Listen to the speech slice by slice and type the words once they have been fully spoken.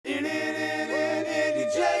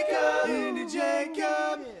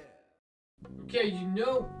Okay,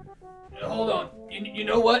 hold on. You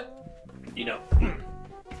know what?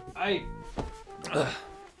 I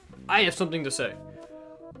have something to say.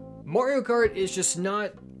 Mario Kart is just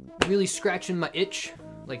not really scratching my itch,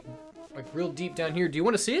 like real deep down here. Do you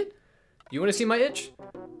want to see it? Do you want to see my itch?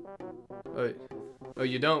 Oh,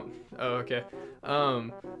 you don't? Oh, okay.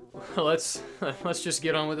 Let's just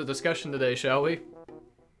get on with the discussion today, shall we?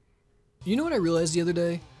 You know what I realized the other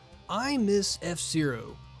day? I miss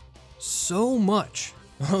F-Zero so much.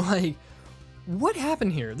 Like, what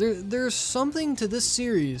happened here? There's something to this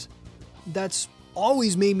series that's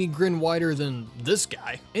always made me grin wider than this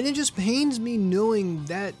guy. And it just pains me knowing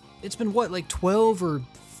that it's been, what, like 12 or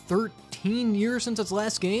 13 years since its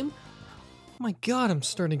last game? Oh my god, I'm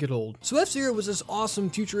starting to get old. So F-Zero was this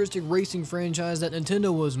awesome futuristic racing franchise that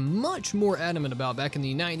Nintendo was much more adamant about back in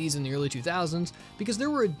the 90s and the early 2000s because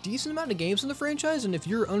there were a decent amount of games in the franchise, and if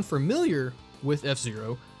you're unfamiliar with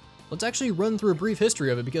F-Zero, let's actually run through a brief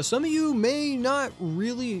history of it because some of you may not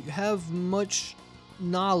really have much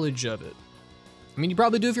knowledge of it. I mean, you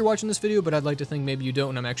probably do if you're watching this video, but I'd like to think maybe you don't,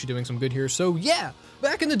 and I'm actually doing some good here. So yeah,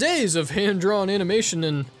 back in the days of hand-drawn animation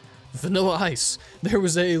and Vanilla Ice, there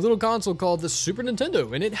was a little console called the Super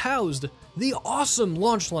Nintendo, and it housed the awesome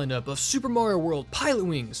launch lineup of Super Mario World, Pilot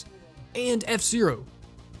Wings, and F-Zero.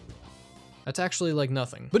 That's actually like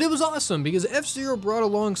nothing. But it was awesome because F-Zero brought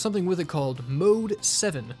along something with it called Mode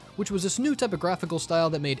 7, which was this new type of graphical style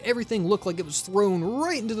that made everything look like it was thrown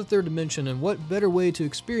right into the third dimension, and what better way to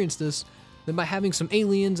experience this than by having some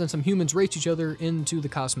aliens and some humans race each other into the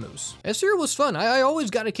cosmos. F-Zero was fun. I always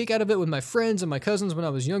got a kick out of it with my friends and my cousins when I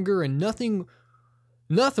was younger, and nothing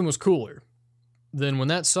was cooler than when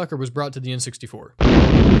that sucker was brought to the N64.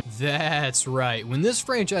 That's right, when this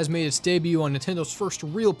franchise made its debut on Nintendo's first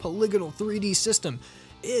real polygonal 3D system,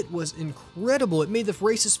 it was incredible. It made the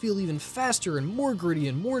races feel even faster and more gritty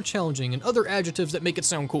and more challenging and other adjectives that make it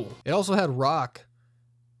sound cool. It also had rock.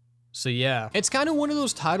 So yeah, it's kind of one of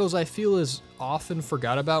those titles I feel is often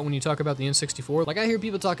forgot about when you talk about the N64. Like I hear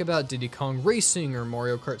people talk about Diddy Kong Racing or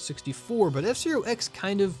Mario Kart 64, but F-Zero X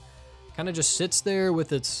kind of just sits there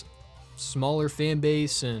with its smaller fan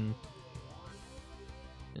base and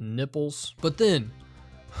nipples. But then,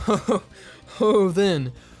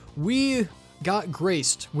 then we got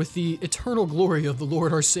graced with the eternal glory of the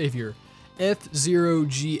Lord our Savior, F-Zero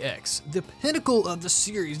GX, the pinnacle of the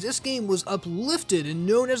series. This game was uplifted and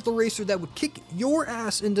known as the racer that would kick your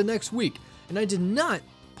ass into next week, and I did not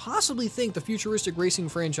possibly think the futuristic racing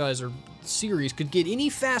franchise or series could get any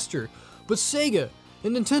faster, but Sega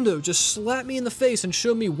and Nintendo just slapped me in the face and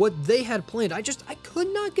showed me what they had planned. I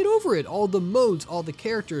could not get over it. All the modes, all the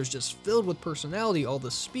characters just filled with personality, all the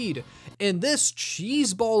speed, and this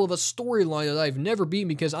cheeseball of a storyline that I've never beaten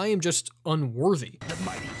because I am just unworthy. The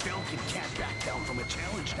mighty Falcon can't back down from a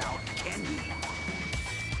challenge now, can he?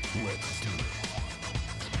 Let's do it.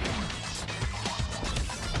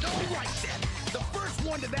 All right then, the first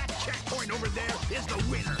one to that checkpoint over there is the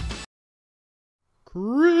winner.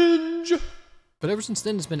 Cringe. But ever since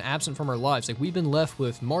then, it's been absent from our lives. Like, we've been left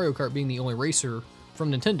with Mario Kart being the only racer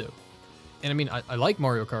from Nintendo. And I mean, I like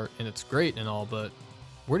Mario Kart, and it's great and all, but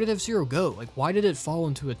where did F-Zero go? Like, why did it fall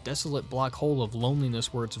into a desolate black hole of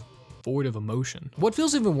loneliness where it's void of emotion? What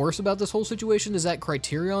feels even worse about this whole situation is that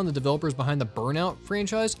Criterion, the developers behind the Burnout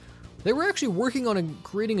franchise, they were actually working on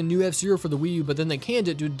creating a new F-Zero for the Wii U, but then they canned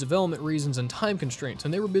it due to development reasons and time constraints,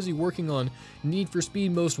 and they were busy working on Need for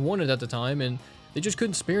Speed Most Wanted at the time, and they just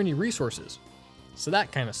couldn't spare any resources. So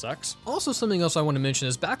that kind of sucks. Also, something else I want to mention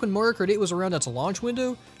is back when Mario Kart 8 was around its launch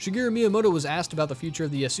window, Shigeru Miyamoto was asked about the future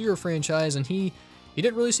of the F-Zero franchise, and he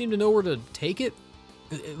didn't really seem to know where to take it.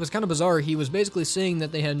 It was kind of bizarre. He was basically saying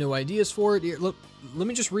that they had no ideas for it. Here, look, let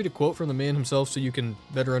me just read a quote from the man himself so you can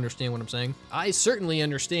better understand what I'm saying. I certainly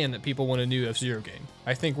understand that people want a new F-Zero game.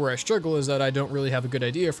 I think where I struggle is that I don't really have a good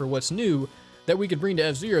idea for what's new that we could bring to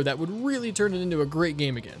F-Zero that would really turn it into a great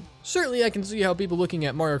game again. Certainly I can see how people looking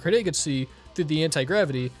at Mario Kart 8 could see, through the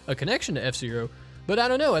anti-gravity, a connection to F-Zero, but I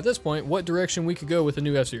don't know at this point what direction we could go with a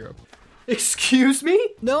new F-Zero. Excuse me?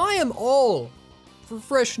 Now I am all for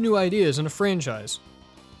fresh new ideas in a franchise,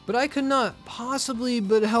 but I could not possibly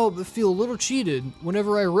but help but feel a little cheated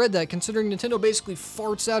whenever I read that, considering Nintendo basically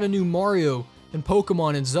farts out a new Mario and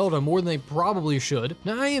Pokemon and Zelda more than they probably should.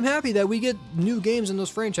 Now I am happy that we get new games in those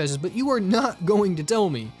franchises, but you are not going to tell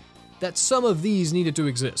me that some of these needed to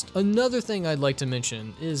exist. Another thing I'd like to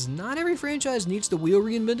mention is not every franchise needs the wheel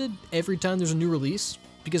reinvented every time there's a new release,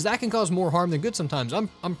 because that can cause more harm than good sometimes.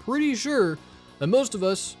 I'm pretty sure that most of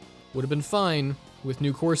us would have been fine with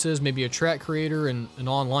new courses, maybe a track creator, and an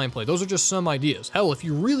online play. Those are just some ideas. Hell, if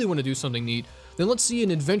you really want to do something neat, then let's see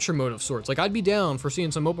an adventure mode of sorts. Like, I'd be down for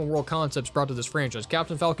seeing some open world concepts brought to this franchise.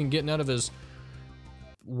 Captain Falcon getting out of his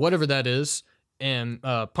whatever that is and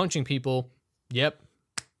punching people. Yep,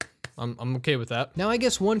 I'm okay with that. Now, I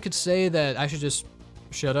guess one could say that I should just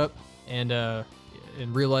shut up and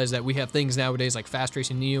realize that we have things nowadays like Fast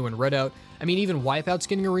Racing Neo and Redout. I mean, even Wipeout's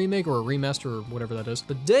getting a remake or a remaster or whatever that is.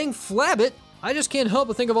 But dang flabbit, I just can't help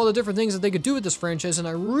but think of all the different things that they could do with this franchise, and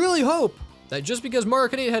I really hope that just because Mario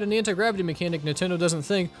Kart 8 had an anti-gravity mechanic, Nintendo doesn't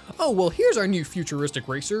think, oh, well, here's our new futuristic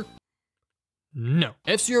racer. No.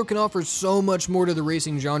 F-Zero can offer so much more to the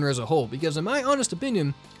racing genre as a whole, because in my honest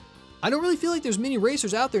opinion, I don't really feel like there's many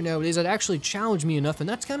racers out there nowadays that actually challenge me enough, and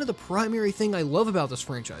that's kind of the primary thing I love about this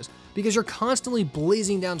franchise, because you're constantly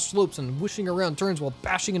blazing down slopes and whooshing around turns while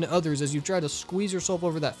bashing into others as you try to squeeze yourself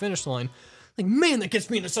over that finish line. Like, man, that gets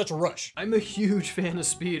me into such a rush. I'm a huge fan of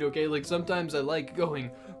speed, okay? Like, sometimes I like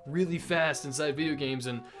going really fast inside video games,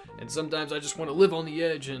 and sometimes I just want to live on the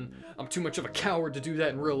edge, and I'm too much of a coward to do that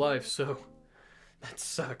in real life, so that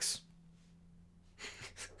sucks.